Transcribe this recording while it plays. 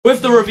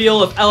With the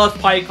reveal of LF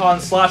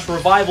PyCon /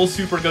 Revival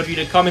Super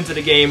Gogeta coming to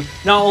the game,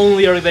 not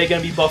only are they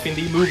going to be buffing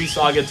the Movie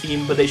Saga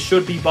team, but they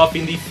should be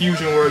buffing the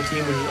Fusion Word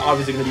team, which is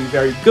obviously going to be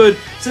very good,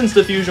 since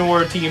the Fusion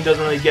Word team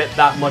doesn't really get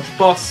that much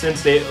buffs,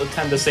 since they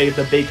tend to save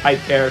the big hype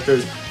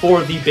characters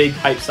for the big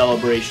hype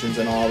celebrations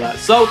and all that.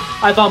 So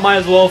I thought might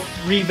as well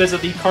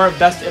revisit the current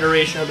best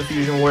iteration of the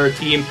Fusion Word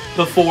team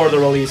before the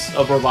release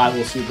of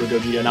Revival Super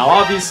Gogeta. Now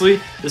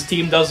obviously, this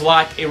team does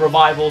lack a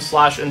Revival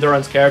 /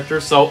 Endurance character,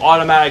 so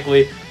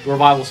automatically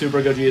Revival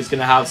Super Gogeta is going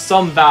to have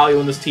some value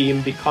in this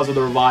team because of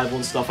the Revival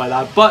and stuff like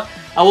that. But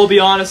I will be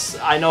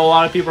honest, I know a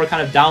lot of people are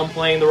kind of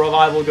downplaying the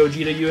Revival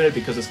Gogeta unit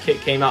because this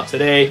kit came out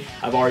today.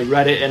 I've already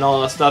read it and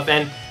all that stuff,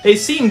 and they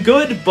seem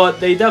good, but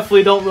they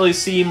definitely don't really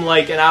seem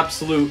like an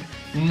absolute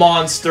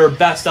monster,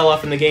 best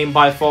LF in the game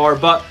by far,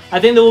 but I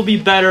think they will be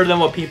better than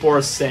what people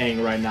are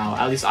saying right now.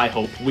 At least I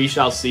hope. We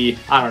shall see.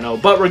 I don't know.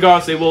 But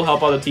regardless, they will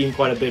help out the team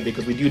quite a bit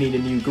because we do need a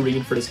new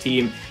green for this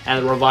team,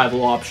 and the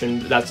Revival option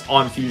that's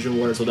on Fusion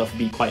Words will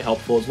definitely be quite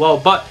helpful as well.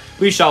 But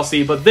we shall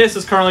see. But this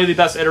is currently the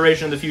best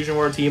iteration of the Fusion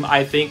Word team,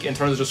 I think, in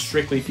terms of just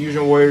strictly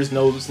Fusion Warriors,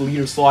 no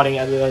leader slotting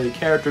other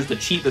characters to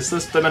cheat the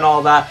system and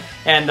all that.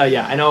 And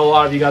yeah, I know a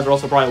lot of you guys are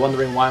also probably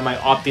wondering why am I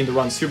opting to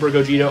run Super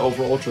Gogeta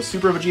over Ultra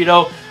Super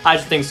Vegito. I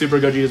just think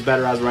Super Gogeta is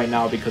better as right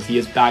now because he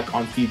is back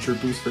on feature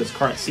boost for this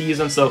current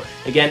season. So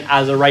again,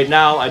 as of right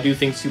now, I do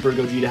think Super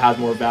Gogeta has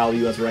more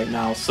value as of right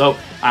now. So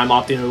I'm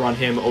opting to run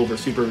him over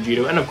Super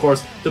Vegito. And of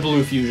course, the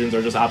blue fusions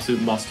are just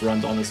absolute must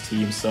runs on this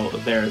team. So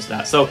there's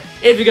that. So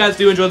if you guys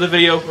do enjoy the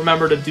video,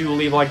 remember to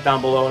leave a like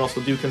down below, and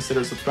also do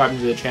consider subscribing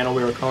to the channel.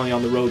 We are currently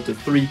on the road to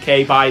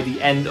 3K by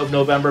the end of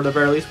November at the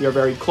very least. We are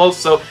very close,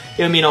 so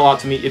it would mean a lot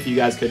to me if you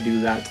guys could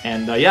do that.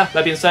 And yeah,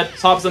 that being said,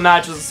 let's hop some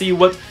matches and see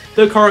what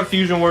the current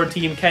Fusion Word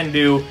team can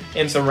do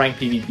in some ranked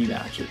PvP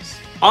matches.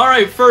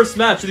 Alright, first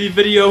match of the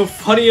video,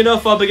 funny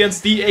enough, up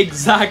against the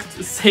exact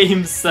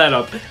same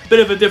setup. Bit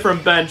of a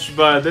different bench,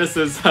 but this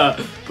is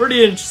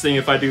pretty interesting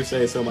if I do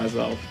say so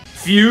myself.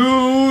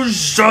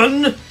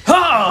 Fusion!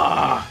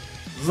 Ha!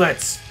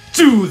 Let's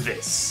do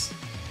this!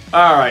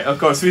 Alright, of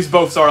course, we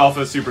both start off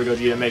with Super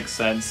Gogeta. Makes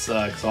sense,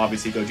 because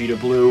obviously Gogeta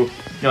Blue,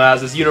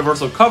 has his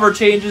universal cover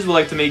changes. We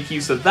like to make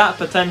use of that,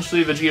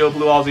 potentially. Vegito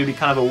Blue obviously would be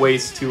kind of a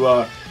waste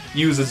to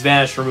use his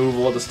Vanish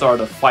removal at the start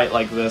of a fight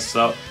like this,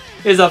 so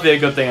it's definitely a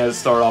good thing to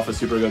start off with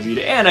Super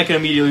Gogeta. And I can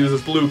immediately use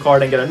this blue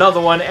card and get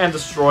another one and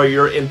destroy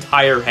your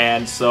entire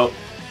hand, so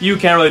you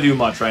can't really do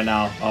much right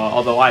now.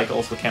 Although I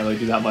also can't really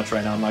do that much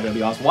right now, I'm not going to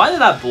be honest. Why did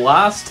that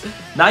blast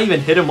not even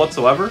hit him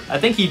whatsoever? I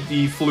think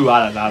he flew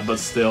out of that, but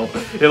still.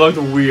 It looked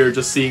weird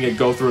just seeing it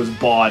go through his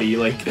body,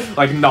 like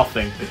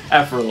nothing,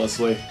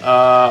 effortlessly.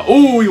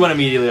 Ooh, he went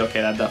immediately.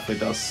 Okay, that definitely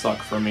does suck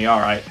for me.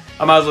 Alright.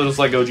 I might as well just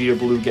let Gogeta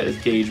Blue get his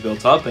gauge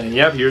built up. And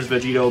yep, here's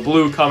Vegito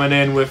Blue coming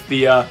in with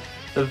the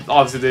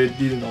obviously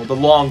the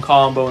long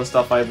combo and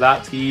stuff like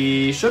that.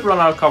 He should run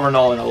out of cover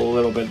null in a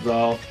little bit,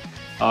 though.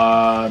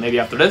 Maybe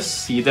after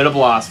this. He did a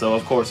blast, though.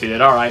 Of course he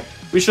did. Alright.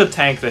 We should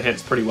tank the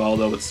hits pretty well,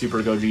 though, with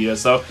Super Gogeta.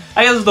 So,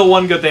 I guess the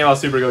one good thing about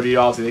Super Gogeta,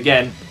 obviously,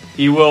 again,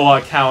 he will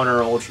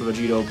counter Ultra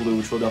Vegito Blue,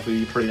 which will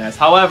definitely be pretty nice.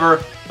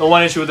 However, the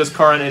one issue with this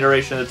current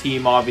iteration of the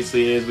team,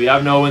 obviously, is we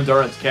have no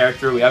Endurance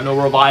character. We have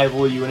no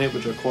Revival unit,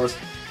 which, of course,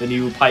 the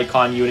new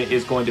PyCon unit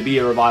is going to be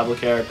a Revival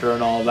character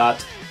and all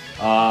that.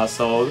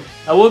 So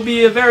that would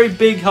be a very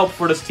big help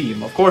for this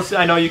team. Of course,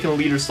 I know you can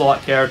leader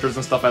slot characters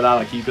and stuff like that.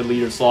 Like, you could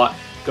leader slot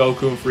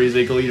Goku and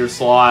Frieza, you can leader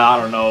slot, I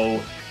don't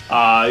know,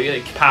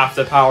 Path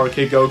to Power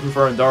Kid Goku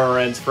for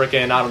Endurance,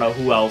 frickin', I don't know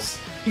who else.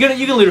 You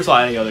can leader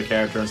slot any other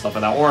character and stuff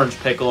like that. Orange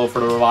Piccolo for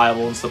the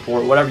Revival and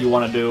support, whatever you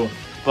want to do.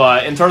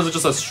 But in terms of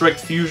just a strict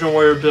Fusion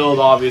Warrior build,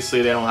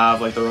 obviously they don't have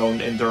like their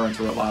own Endurance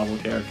or Revival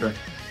character.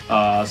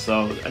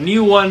 So a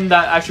new one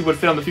that actually would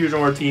fit on the Fusion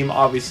Warrior team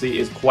obviously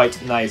is quite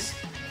nice.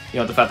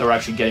 The fact that we're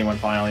actually getting one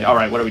finally.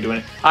 Alright, what are we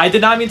doing? I did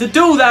not mean to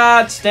do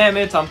that! Damn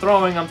it, I'm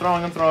throwing.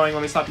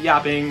 Let me stop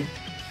yapping.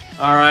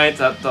 Alright,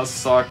 that does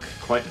suck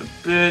quite a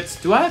bit.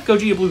 Do I have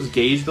Gogeta Blue's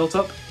gauge built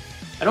up?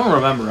 I don't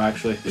remember,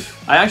 actually.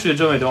 I actually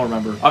genuinely don't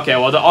remember. Okay,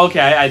 well,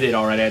 I did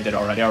already.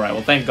 Alright,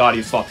 well, thank God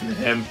you swapped into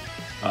him.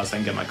 So I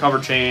can get my cover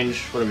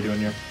change. What are we doing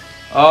here?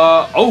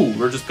 Oh,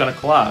 we're just gonna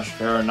clash.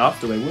 Fair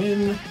enough. Do I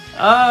win?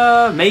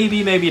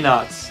 Maybe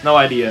not. No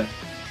idea.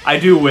 I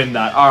do win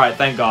that. Alright,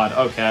 thank God.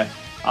 Okay.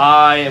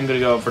 I am gonna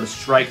go for the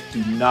strike.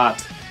 Do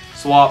not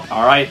swap.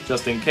 Alright,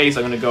 just in case,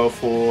 I'm gonna go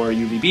for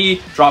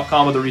UVB. Drop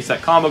combo, the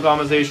reset combo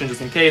combination,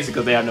 just in case,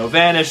 because they have no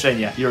Vanish, and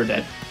yeah, you're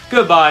dead.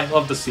 Goodbye.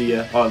 Love to see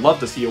you. Oh, I'd love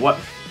to see you.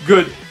 What?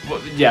 Good.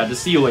 Well, yeah, to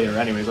see you later.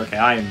 Anyways, okay,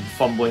 I am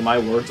fumbling my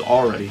words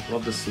already.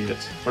 Love to see it.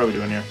 What are we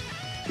doing here?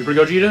 Super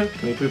Gogeta?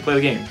 Can we please play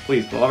the game?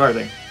 Please, love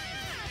everything.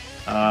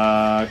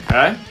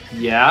 Okay.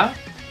 Yeah.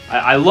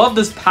 I love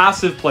this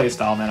passive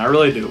playstyle, man. I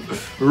really do.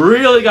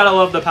 Really gotta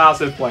love the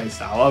passive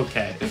playstyle.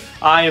 Okay.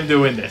 I am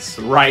doing this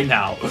right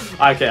now.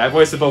 Okay, I've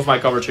wasted both my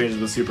cover changes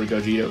with Super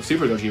Gogeta.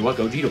 Super Gogeta? What?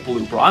 Gogeta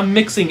Blue, bro. I'm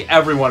mixing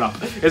everyone up.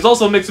 It's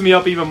also mixing me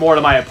up even more to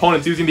my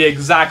opponents using the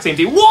exact same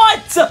team.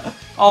 What?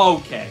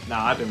 Okay.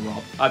 Nah, I've been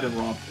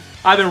robbed.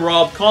 I've been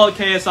robbed. Call it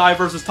KSI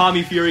versus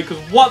Tommy Fury, because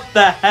what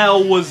the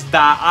hell was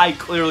that? I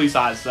clearly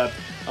sidestepped.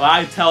 When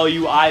I tell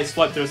you I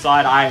swept to the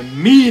side, I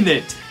mean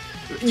it.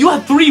 You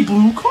had 3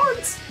 blue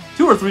cards?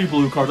 2 or 3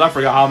 blue cards, I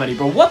forgot how many,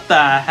 but what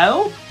the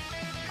hell?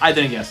 I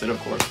didn't guess it, of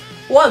course.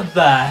 What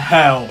the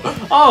hell?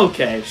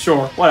 Okay,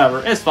 sure,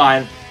 whatever, it's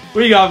fine.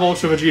 We got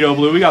Ultra Vegito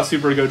Blue, we got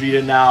Super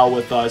Gogeta now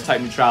with his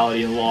type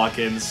neutrality and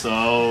lock-in,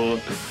 so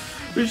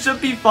we should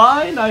be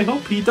fine. I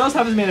hope he does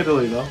have his main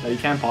ability, though, that he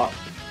can pop,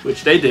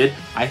 which they did.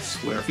 I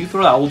swear, if you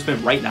throw that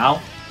ultimate right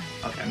now,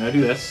 okay, I'm gonna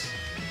do this.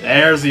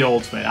 There's the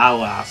ultimate, at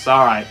last,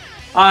 alright.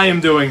 I am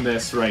doing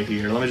this right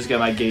here. Let me just get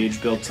my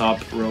gauge built up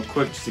real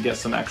quick just to get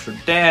some extra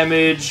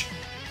damage.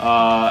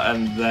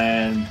 And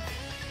then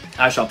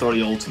I shall throw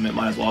the ultimate,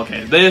 might as well.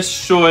 Okay, this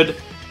should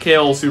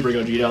kill Super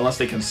Gogeta unless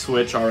they can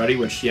switch already,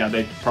 which, yeah,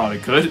 they probably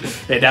could.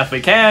 They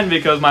definitely can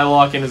because my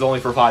lock-in is only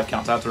for 5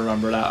 counts. I have to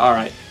remember that.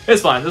 Alright,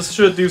 it's fine. This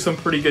should do some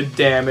pretty good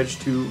damage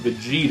to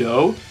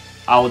Vegito.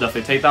 I will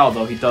definitely take that,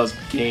 although he does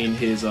gain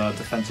his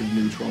defensive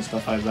neutral and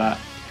stuff like that.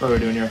 What are we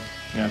doing here?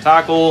 We're gonna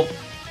tackle.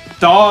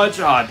 Dodge!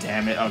 Oh,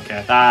 damn it.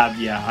 Okay,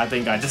 yeah, I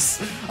think I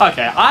just...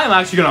 Okay, I'm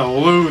actually gonna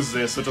lose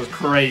this, which is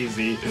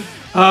crazy.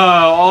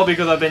 All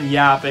because I've been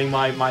yapping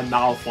my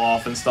mouth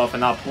off and stuff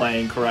and not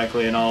playing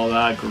correctly and all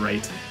that.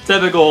 Great.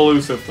 Typical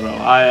elusive throw.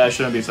 I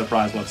shouldn't be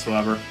surprised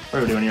whatsoever. What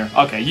are we doing here?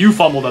 Okay, you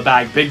fumbled the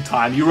bag big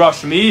time. You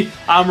rushed me,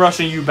 I'm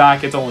rushing you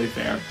back. It's only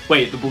fair.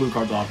 Wait, the blue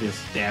card's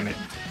obvious. Damn it.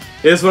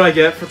 Here's what I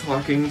get for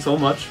talking so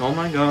much. Oh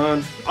my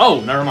god.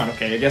 Oh, never mind.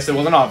 Okay, I guess it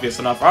wasn't obvious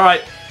enough.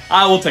 Alright.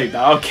 I will take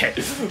that. Okay.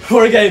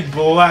 We're getting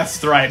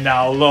blessed right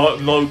now,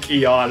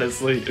 low-key,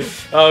 honestly.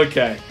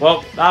 Okay.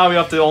 Well, now we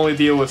have to only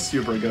deal with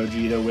Super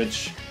Gogeta,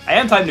 which I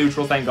am type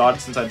neutral, thank god,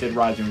 since I did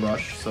Rising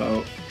Rush.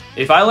 So,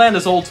 if I land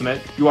this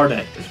ultimate, you are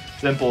dead.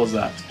 Simple as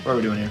that. What are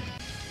we doing here?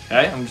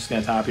 Okay, I'm just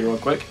going to tap here real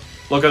quick.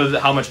 Look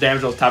at how much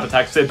damage those tap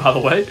attacks did, by the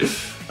way.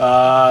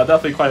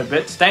 Definitely quite a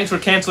bit. Thanks for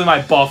canceling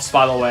my buffs,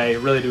 by the way.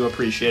 Really do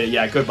appreciate it.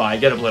 Yeah, goodbye.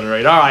 Get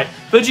obliterated. Alright.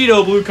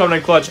 Vegito Blue coming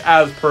in clutch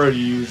as per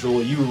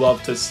usual. You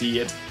love to see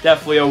it.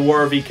 Definitely a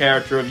worthy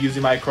character of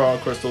using my Chrono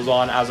Crystals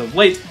on as of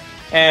late.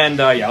 And,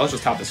 yeah, let's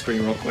just tap the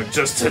screen real quick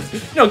just to,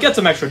 get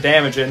some extra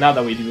damage in. Not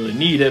that we really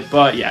need it,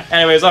 but yeah.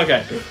 Anyways,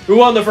 okay. We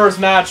won the first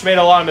match, made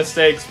a lot of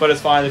mistakes, but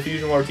it's fine. The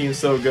Fusion War team's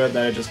so good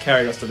that it just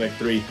carried us to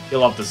victory.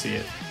 You'll love to see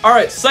it.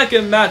 Alright,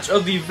 second match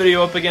of the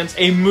video up against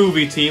a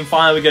movie team.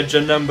 Finally, we get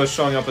Janemba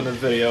showing up in the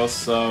video,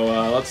 so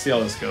let's see how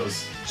this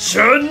goes.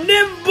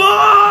 Janemba!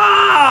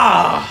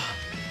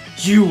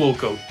 You will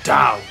go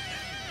down.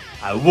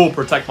 I will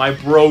protect my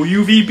bro,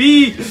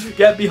 UVB!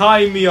 Get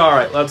behind me!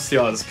 Alright, let's see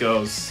how this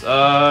goes.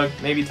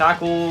 Maybe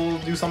tackle,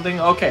 do something?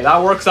 Okay,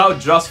 that works out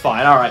just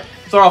fine. Alright,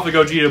 start off with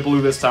Gogeta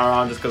Blue this time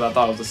around just because I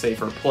thought it was a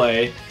safer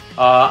play.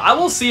 I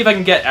will see if I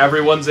can get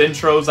everyone's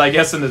intros, I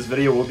guess, in this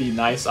video would be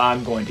nice.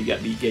 I'm going to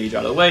get the gauge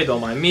out of the way,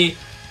 don't mind me.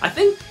 I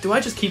think, do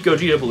I just keep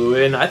Gogeta Blue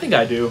in? I think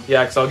I do.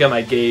 Yeah, because I'll get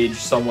my gauge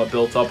somewhat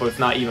built up, if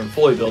not even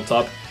fully built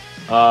up.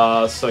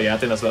 So yeah, I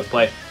think that's the best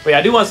play. But yeah,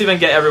 I do want to see if I can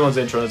get everyone's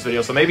intro in this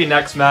video, so maybe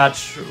next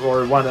match,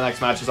 or one of the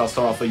next matches, I'll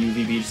start off with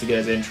UVB just to get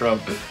his intro.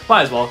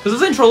 Might as well, because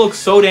his intro looks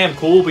so damn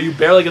cool, but you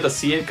barely get to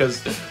see it,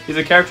 because he's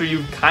a character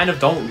you kind of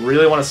don't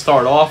really want to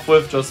start off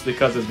with, just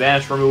because his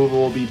vanish removal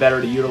will be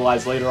better to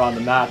utilize later on in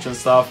the match and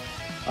stuff,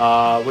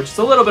 which is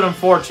a little bit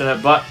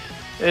unfortunate, but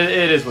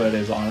it is what it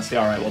is, honestly.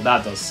 Alright, well,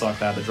 that does suck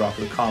that I had to drop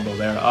the combo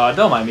there.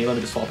 Don't mind me, let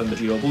me just swap in the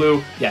Vegito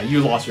Blue. Yeah,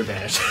 you lost your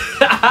vanish.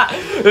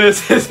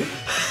 This is...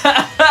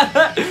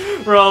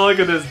 Bro, look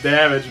at this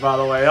damage, by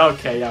the way.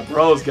 Okay, yeah,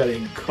 bro's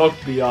getting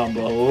cooked beyond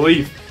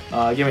belief.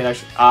 Give me an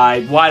extra...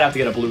 Why'd I have to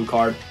get a blue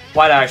card?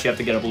 Why'd I actually have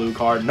to get a blue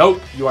card?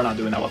 Nope, you are not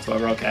doing that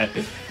whatsoever. Okay.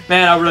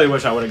 Man, I really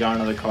wish I would have got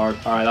another card.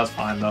 Alright, that's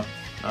fine, though.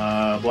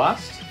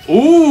 Blast?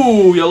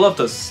 Ooh, you'll love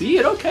to see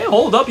it. Okay,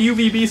 hold up.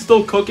 UVB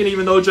still cooking,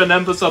 even though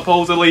Janemba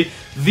supposedly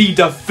the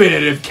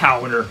definitive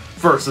counter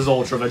versus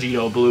Ultra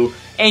Vegito Blue.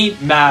 Ain't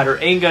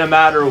gonna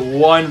matter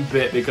one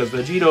bit, because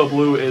Vegito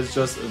Blue is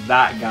just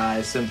that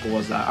guy. Simple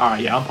as that.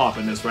 Alright, yeah, I'm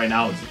popping this right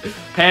now.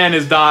 Pan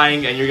is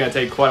dying, and you're gonna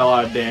take quite a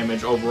lot of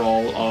damage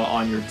overall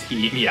on your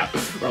team. Yeah,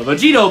 bro,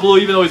 Vegito Blue,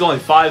 even though he's only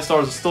 5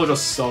 stars, is still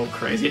just so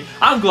crazy.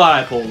 I'm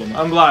glad I pulled him.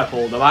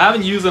 I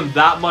haven't used him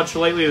that much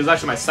lately. It was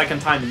actually my second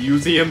time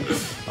using him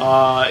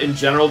in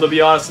general, to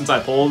be honest, since I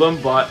pulled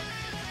him, but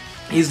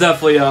he's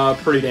definitely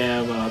pretty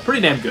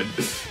damn good,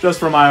 just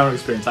from my own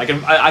experience. I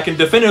can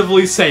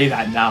definitively say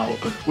that now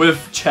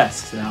with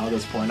chest now at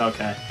this point.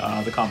 Okay,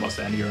 the combo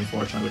stand here,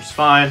 unfortunately, which is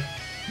fine.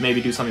 Maybe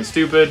do something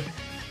stupid.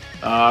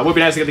 Would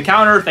be nice to get the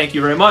counter. Thank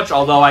you very much.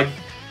 Although I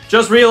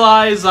just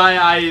realized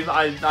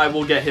I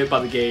will get hit by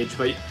the gauge,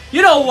 but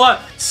you know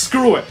what?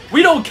 Screw it.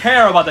 We don't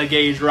care about the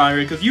gauge around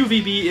here because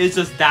UVB is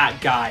just that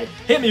guy.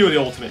 Hit me with the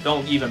ultimate.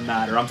 Don't even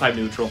matter. I'm type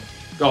neutral.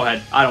 Go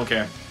ahead. I don't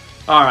care.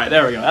 Alright,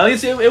 there we go. At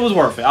least it was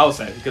worth it, I would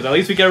say. Because at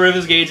least we get rid of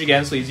his gauge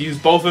again, so he's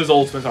used both of his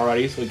ultimates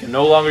already, so he can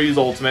no longer use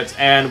ultimates,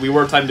 and we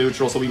were type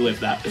neutral, so we lived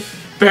that.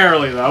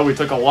 Barely, though. We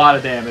took a lot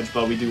of damage,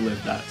 but we do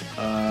live that.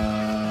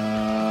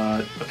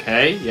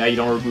 Okay. Yeah, you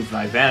don't remove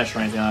my vanish or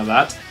anything out of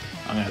that.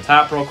 I'm gonna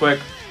tap real quick.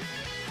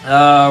 What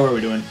are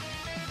we doing?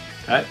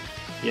 Okay.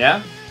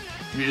 Yeah.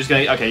 You're just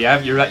gonna... Okay, you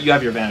have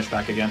your Vanish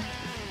back again.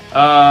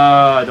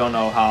 I don't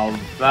know how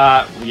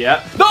that...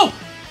 Yeah. No!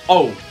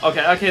 Oh,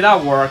 okay,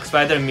 that works,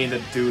 but I didn't mean to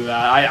do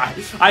that.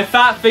 I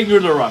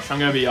fat-fingered the rush, I'm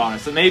gonna be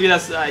honest. Maybe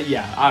that's...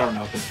 yeah, I don't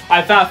know.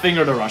 I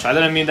fat-fingered the rush. I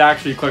didn't mean to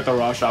actually click the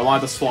rush. I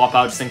wanted to swap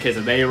out just in case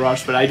they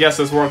rush, but I guess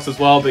this works as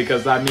well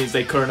because that means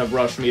they couldn't have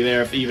rushed me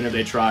there even if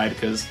they tried,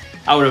 because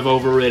I would have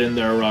overridden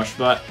their rush,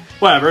 but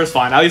whatever, it's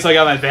fine. At least I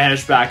got my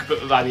Vanish back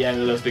by the end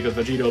of this because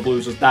Vegito Blue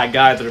is just that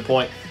guy to the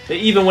point that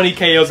even when he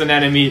KOs an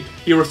enemy,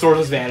 he restores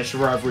his Vanish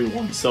for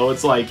everyone. So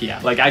it's like, yeah,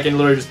 like I can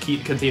literally just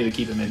continue to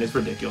keep him in. It's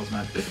ridiculous,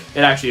 man. It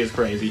actually is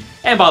crazy.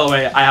 And by the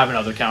way, I have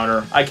another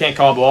counter. I can't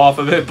combo off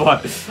of it,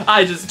 but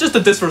I just to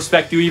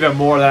disrespect you even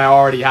more than I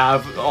already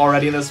have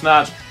in this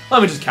match,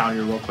 let me just counter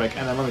you real quick,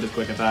 and then let me just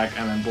quick attack,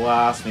 and then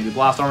blast, maybe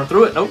blast armor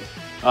through it. Nope.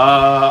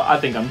 I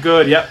think I'm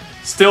good. Yep.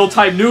 Still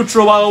type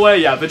neutral, by the way.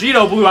 Yeah,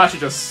 Vegito Blue actually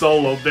just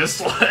soloed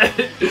this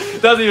one.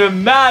 Doesn't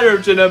even matter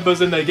if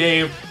Janemba's in the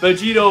game.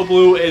 Vegito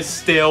Blue is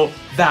still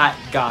that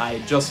guy.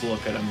 Just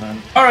look at him,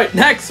 man. Alright,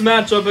 next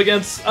matchup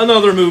against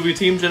another movie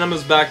team.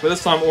 Janemba's back, but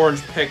this time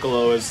Orange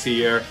Piccolo is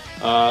here.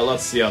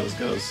 Let's see how this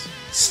goes.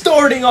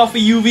 Starting off a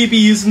UVB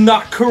is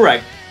not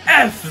correct.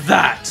 F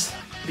that!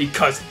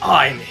 Because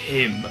I'm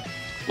him.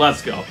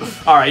 Let's go.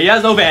 Alright, he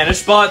has no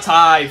Vanish, but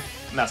I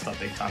messed up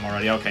big time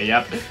already. Okay,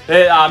 yep.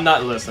 I'm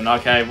not listening.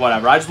 Okay,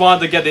 whatever. I just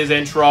wanted to get this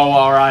intro,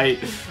 alright.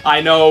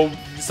 I know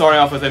starting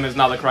off with him is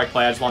not the correct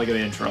play. I just want to get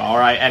the intro,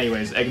 alright.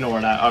 Anyways,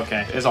 ignore that.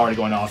 Okay, it's already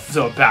going off.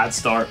 So a bad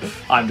start.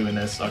 I'm doing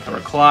this. Okay,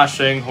 we're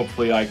clashing.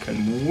 Hopefully I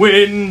can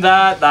win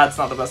that. That's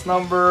not the best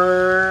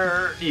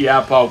number.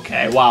 Yep,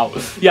 okay, wow.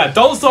 Yeah,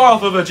 don't start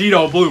off with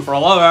Vegito Blue for a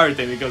lot of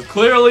everything because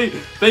clearly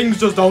things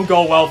just don't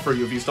go well for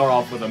you if you start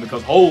off with him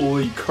because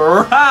holy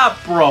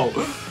crap, bro.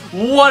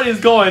 What is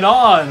going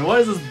on? What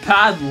is this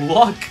bad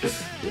luck?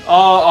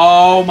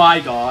 Oh my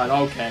god.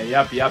 Okay,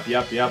 yep.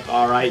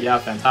 Alright, yeah,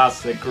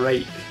 fantastic,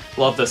 great.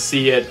 Love to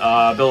see it.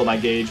 Build my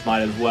gauge,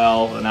 might as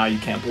well. And now you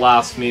can't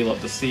blast me,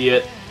 love to see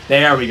it.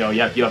 There we go,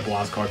 yep, you have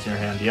blast cards in your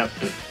hand, yep.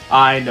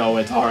 I know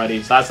it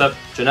already. So that's up,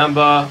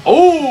 Janemba.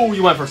 Oh,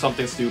 you went for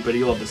something stupid,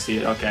 you love to see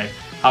it, okay.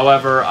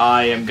 However,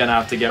 I am gonna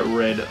have to get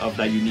rid of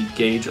that unique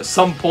gauge at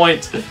some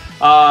point.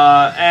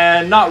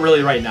 And not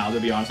really right now, to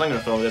be honest. I'm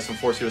gonna throw this and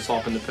force you to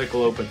swap into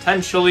Piccolo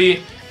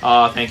potentially.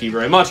 Thank you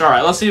very much.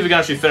 Alright, let's see if we can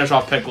actually finish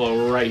off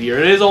Piccolo right here.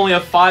 It is only a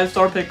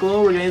 5-star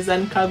Piccolo. We're getting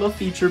Zen kind of a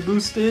feature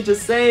boosted,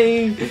 just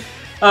saying.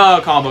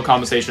 Combo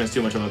compensation is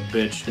too much of a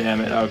bitch,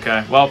 damn it.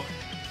 Okay, well,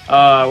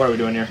 what are we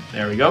doing here?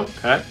 There we go.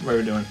 Okay, what are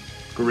we doing?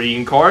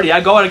 Green card.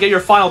 Yeah, go ahead and get your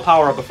final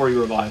power up before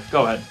you revive.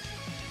 Go ahead.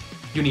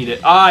 You need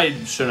it. I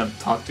shouldn't have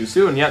talked too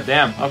soon. Yeah,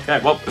 damn. Okay,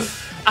 well.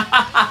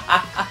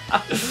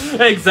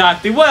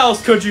 Exactly. What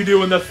else could you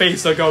do in the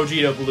face of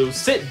Gogeta Blue?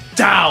 Sit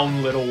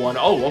down, little one.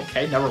 Oh,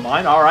 okay, never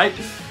mind. Alright.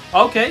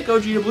 Okay,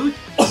 Gogeta Blue.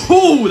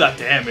 Oh, that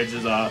damage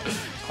is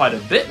quite a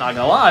bit, not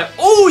gonna lie.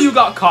 Oh, you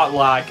got caught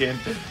lacking.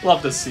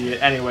 Love to see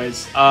it.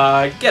 Anyways,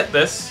 get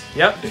this.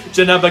 Yep.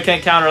 Janemba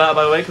can't counter that,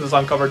 by the way, because it's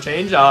uncovered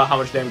change. How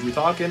much damage are we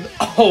talking?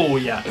 Oh,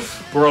 yeah.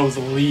 Bro's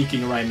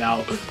leaking right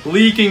now.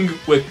 Leaking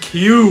with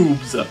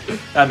cubes.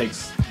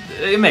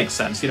 It makes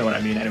sense. You know what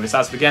I mean. Anyways,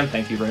 that's again.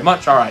 Thank you very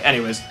much. Alright,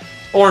 anyways.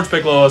 Orange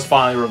Piccolo is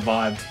finally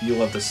revived. You'll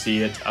love to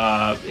see it.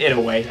 In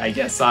a way, I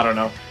guess. I don't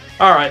know.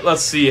 Alright,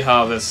 let's see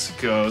how this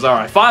goes.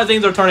 Alright, 5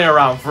 things are turning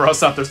around for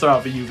us after starting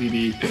off a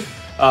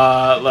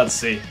UVB. Let's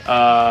see.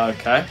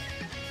 Okay.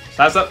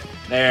 That's up.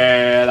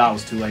 There, that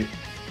was too late.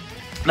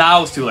 That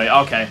was too late.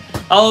 Okay.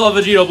 I love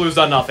Vegito Blue's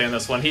done nothing in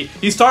this one.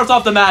 He starts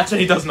off the match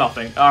and he does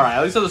nothing. Alright,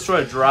 at least I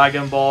destroyed a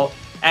Dragon Ball.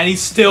 And he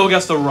still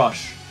gets the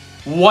rush.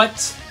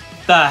 What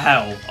the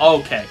hell?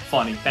 Okay,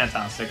 funny.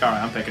 Fantastic.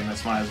 Alright, I'm picking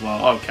this one as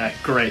well. Okay,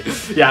 great.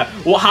 Yeah,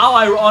 well, how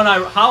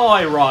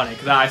ironic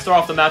that I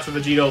start off the match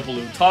with Vegito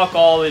Blue, talk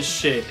all this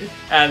shit,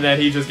 and then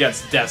he just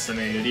gets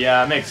decimated.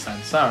 Yeah, makes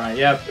sense. Alright,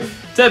 yep.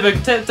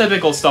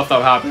 Typical stuff that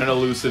would happen in a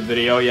Lucid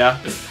video, yeah.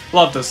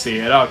 Love to see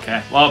it.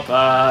 Okay, well,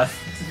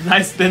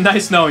 been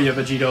nice knowing you,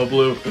 Vegito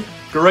Blue.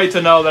 Great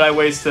to know that I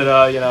wasted,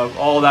 you know,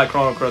 all that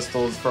Chrono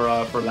Crystals for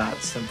that.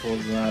 Simple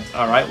as that.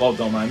 Alright, well,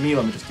 don't mind me.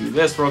 Let me just do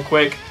this real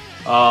quick.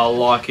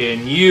 Lock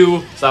in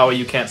you, so that way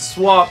you can't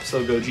swap,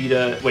 so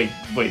Gogeta, wait,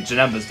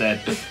 Janemba's dead.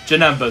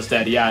 Janemba's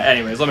dead, yeah,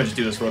 anyways, let me just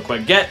do this real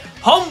quick. Get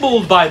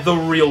humbled by the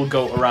real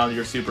GOAT around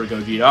your Super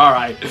Gogeta,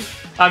 alright.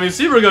 I mean,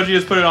 Super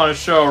Gogeta's putting on a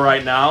show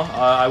right now.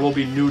 I will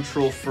be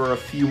neutral for a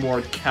few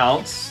more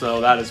counts, so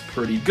that is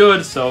pretty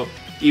good, so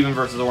even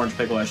versus Orange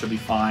Piccolo, I should be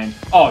fine.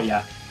 Oh,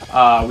 yeah,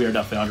 we are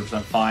definitely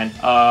 100% fine.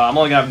 I'm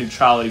only gonna have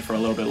neutrality for a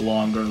little bit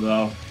longer,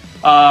 though.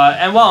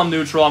 And while I'm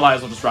neutral, I might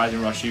as well just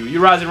Rising Rush you.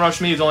 You Rising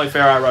Rush me, it's only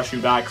fair I rush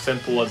you back.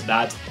 Simple as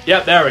that.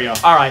 Yep, there we go.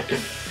 Alright. It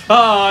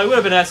would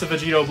have been S if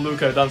Vegito Blue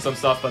could have done some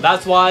stuff, but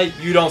that's why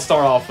you don't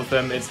start off with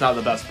him. It's not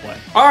the best play.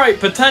 Alright,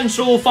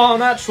 potential final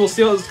match. We'll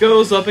see how this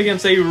goes up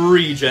against a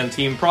regen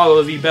team.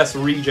 Probably the best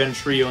regen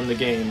trio in the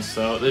game,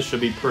 so this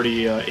should be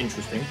pretty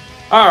interesting.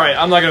 Alright,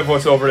 I'm not going to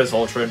voice over this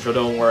Ultra intro,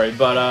 don't worry.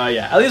 But,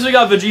 yeah, at least we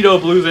got Vegito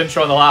Blue's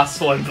intro in the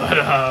last one,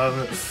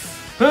 but,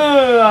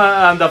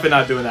 I'm definitely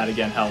not doing that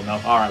again. Hell no.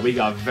 Alright, we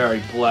got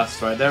very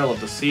blessed right there. Love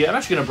to see it. I'm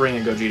actually going to bring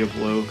in Gogeta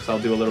Blue because I'll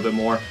do a little bit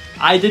more.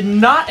 I did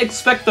not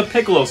expect the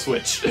Piccolo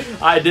switch.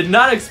 I did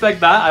not expect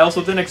that. I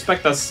also didn't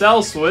expect the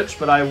Cell switch,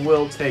 but I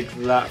will take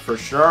that for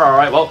sure.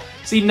 Alright, well,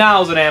 see,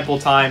 now's an ample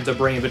time to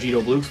bring in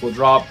Vegito Blue because we'll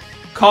drop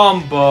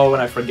combo,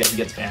 and I forget he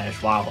gets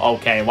vanished. Wow,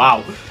 okay,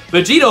 wow.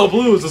 Vegito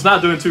Blues is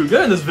not doing too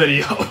good in this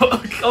video.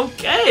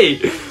 Okay,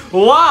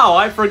 wow,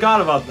 I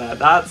forgot about that.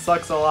 That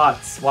sucks a lot.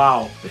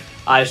 Wow,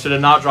 I should have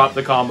not dropped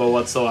the combo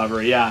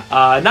whatsoever. Yeah,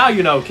 now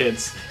you know,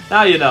 kids.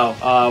 Now you know,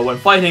 when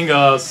fighting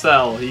a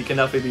Cell, he can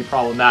definitely be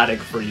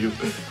problematic for you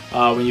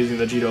when using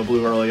Vegito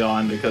Blue early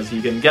on, because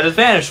he can get his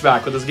Vanish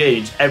back with his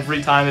gauge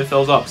every time it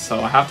fills up,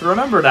 so I have to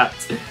remember that.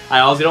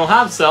 I obviously don't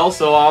have Cell,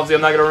 so obviously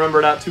I'm not going to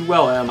remember that too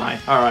well, am I?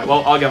 Alright,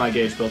 well, I'll get my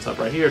gauge built up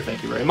right here,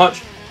 thank you very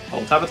much.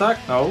 Hold tap attack?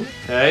 No.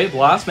 Okay,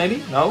 blast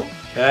maybe? No.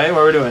 Okay, what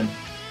are we doing?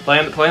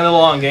 Playing the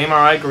long game,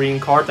 alright, green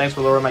card, thanks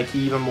for lowering my key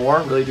even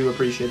more, really do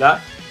appreciate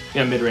that.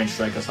 You know, mid-range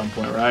strike at some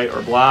point, right?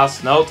 Or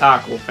blast? No,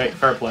 tackle,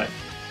 fair play.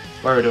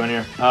 What are we doing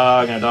here?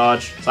 I'm gonna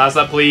dodge. Slash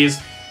that,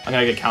 please. I'm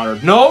gonna get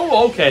countered.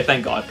 No? Okay,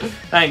 thank God.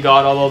 Thank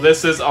God, although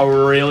this is a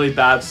really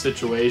bad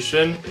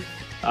situation.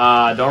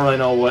 I don't really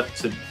know what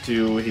to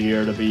do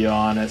here, to be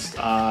honest.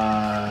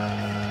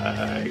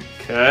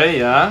 Okay,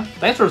 yeah.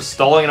 Thanks for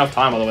stalling enough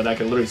time, by the way, that I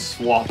could literally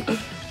swap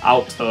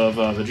out of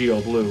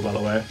Vegito Blue, by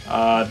the way.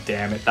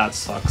 Damn it, that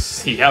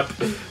sucks. Yep,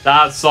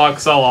 that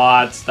sucks a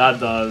lot. That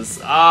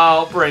does.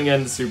 I'll bring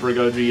in Super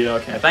Gogeta.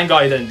 Okay, thank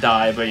God he didn't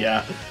die, but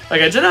yeah.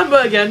 Okay,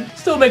 Janemba, again,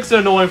 still makes it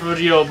annoying for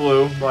Vegito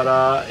Blue,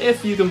 but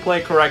if you can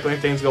play correctly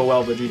and things go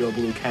well, Vegito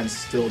Blue can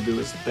still do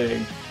his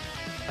thing.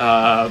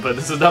 But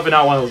this is definitely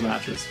not one of those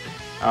matches.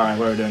 Alright,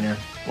 what are we doing here?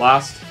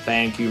 Blast.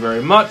 Thank you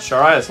very much.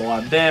 Alright, that's a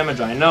lot of damage,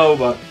 I know,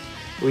 but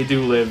we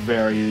do live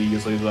very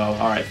easily, though.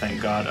 Alright, thank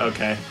God.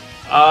 Okay.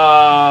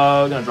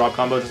 I'm gonna drop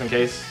combo just in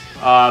case.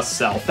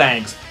 Cell,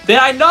 thanks. Did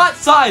I not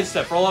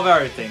sidestep for all of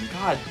everything?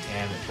 God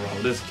damn it, bro.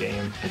 This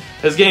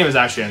game is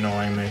actually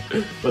annoying me.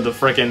 With the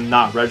freaking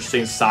not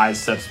registering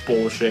sidesteps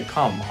bullshit.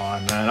 Come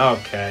on, man.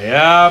 Okay,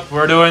 yep,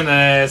 we're doing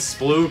this.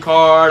 Blue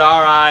card,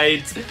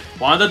 alright.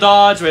 Wanted to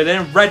dodge, but they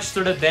didn't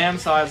register the damn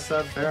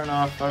sidestep. Fair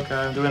enough. Okay,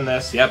 I'm doing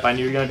this. Yep, I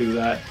knew you were gonna do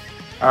that.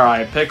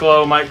 Alright,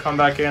 Piccolo might come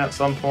back in at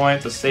some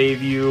point to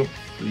save you.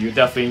 You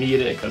definitely need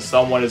it, because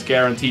someone is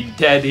guaranteed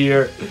dead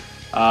here.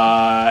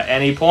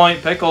 Any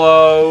point,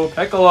 Piccolo.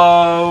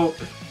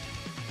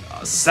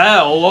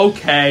 Cell,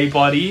 okay,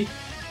 buddy.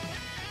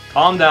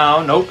 Calm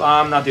down. Nope,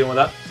 I'm not dealing with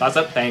that. That's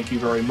it. Thank you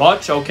very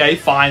much. Okay,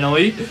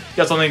 finally.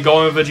 Got something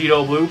going with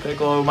Vegito Blue.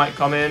 Piccolo might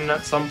come in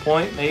at some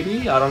point,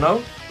 maybe. I don't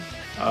know.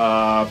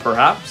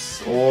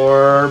 Perhaps.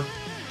 Or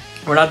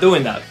we're not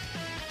doing that.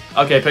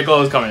 Okay,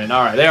 Piccolo's coming in.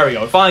 Alright, there we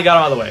go. We finally got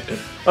him out of the way.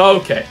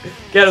 Okay,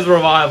 get his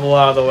revival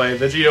out of the way.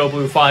 Vegito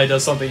Blue finally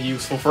does something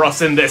useful for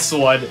us in this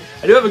one.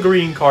 I do have a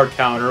green card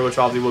counter, which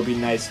obviously would be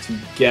nice to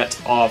get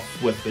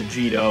off with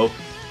Vegito.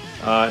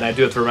 And I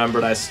do have to remember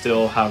that I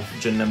still have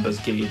Janemba's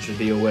gauge to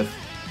deal with.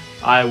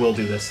 I will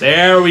do this.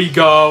 There we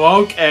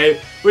go.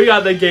 Okay, we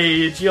got the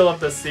gauge. You'll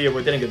have to see it.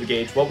 We didn't get the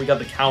gauge. Well, we got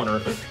the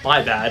counter.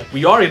 My bad.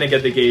 We are going to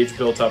get the gauge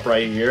built up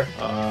right here.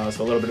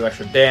 So a little bit of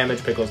extra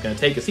damage. Piccolo's going to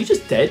take. Is he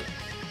just dead?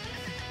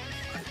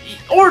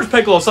 Orange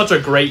Piccolo is such a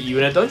great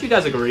unit. Don't you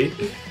guys agree?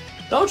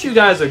 Don't you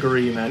guys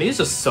agree, man? He's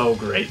just so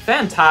great.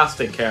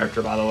 Fantastic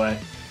character, by the way.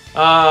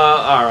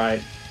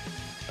 Alright.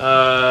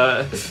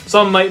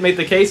 Some might make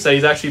the case that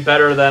he's actually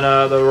better than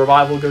the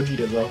Revival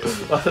Gogeta, though.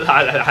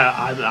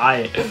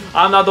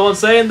 I'm not the one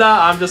saying that.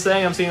 I'm just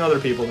saying I'm seeing other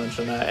people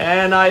mention that.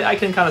 And I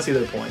can kind of see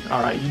their point.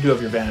 Alright, you do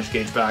have your Vanish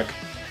gauge back.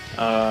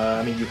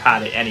 I mean, you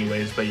had it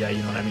anyways, but yeah,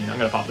 you know what I mean. I'm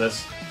going to pop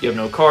this. You have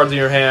no cards in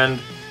your hand.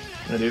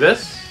 I'm going to do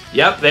this.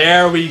 Yep,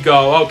 there we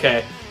go.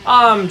 Okay,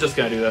 I'm just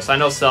gonna do this. I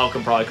know Cell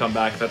can probably come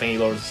back because I think he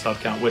lowers the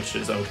sub count, which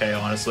is okay,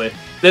 honestly.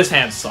 This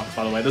hand sucks,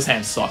 by the way. This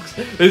hand sucks.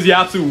 This is the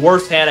absolute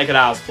worst hand I could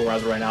ask for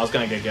as of right now. It's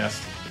gonna get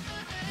guessed.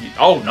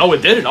 Oh, no,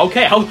 it didn't.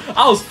 Okay,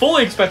 I was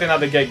fully expecting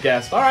that to get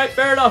guessed. All right,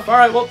 fair enough. All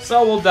right, well,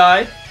 Cell will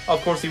die.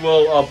 Of course, he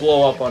will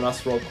blow up on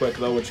us real quick,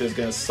 though, which is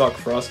gonna suck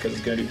for us because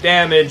it's gonna do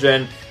damage,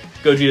 and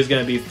Gogeta is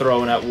going to be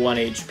thrown at 1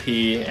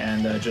 HP,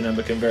 and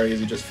Janemba can very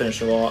easily just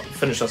finish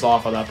us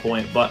off at that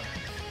point, but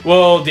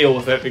we'll deal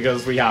with it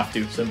because we have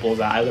to. Simple as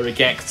that. I literally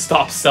can't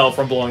stop Cell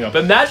from blowing up.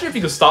 Imagine if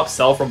you could stop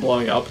Cell from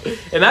blowing up.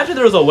 Imagine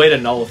there was a way to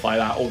nullify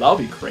that. Oh, that would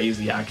be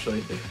crazy,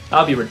 actually. That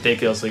would be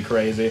ridiculously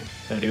crazy.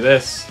 Gonna do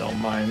this. Don't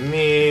mind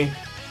me.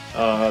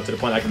 To the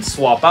point I can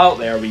swap out.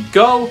 There we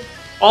go.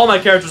 All my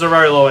characters are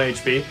very low in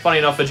HP. Funny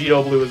enough,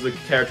 Vegito Blue is the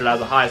character that has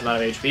the highest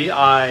amount of HP.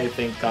 I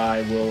think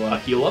I will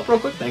heal up real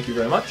quick. Thank you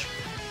very much.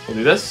 We'll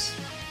do this.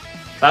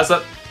 That's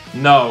it.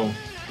 No.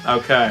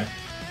 Okay.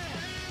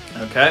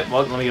 Okay,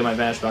 well, let me get my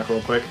Vanish back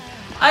real quick.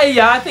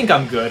 Yeah, I think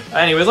I'm good.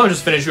 Anyways, let me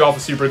just finish you off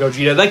with Super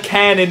Gogeta. The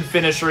cannon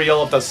finisher,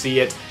 you'll have to see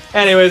it.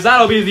 anyways,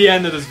 that'll be the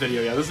end of this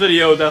video. Yeah, this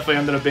video definitely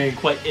ended up being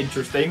quite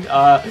interesting.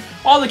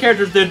 All the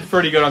characters did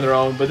pretty good on their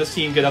own, but this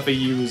team could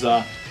definitely use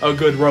a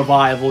good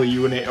revival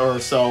unit or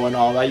so and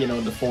all that, you know,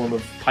 in the form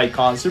of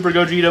Pycon Super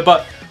Gogeta,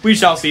 but we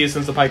shall see,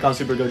 since the Pycon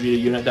Super Gogeta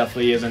unit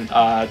definitely isn't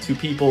to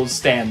people's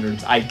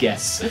standards, I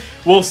guess.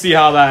 We'll see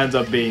how that ends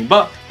up being.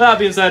 But that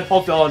being said,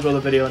 hope you all enjoy the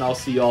video, and I'll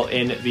see y'all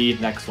in the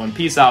next one.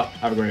 Peace out.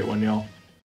 Have a great one, y'all.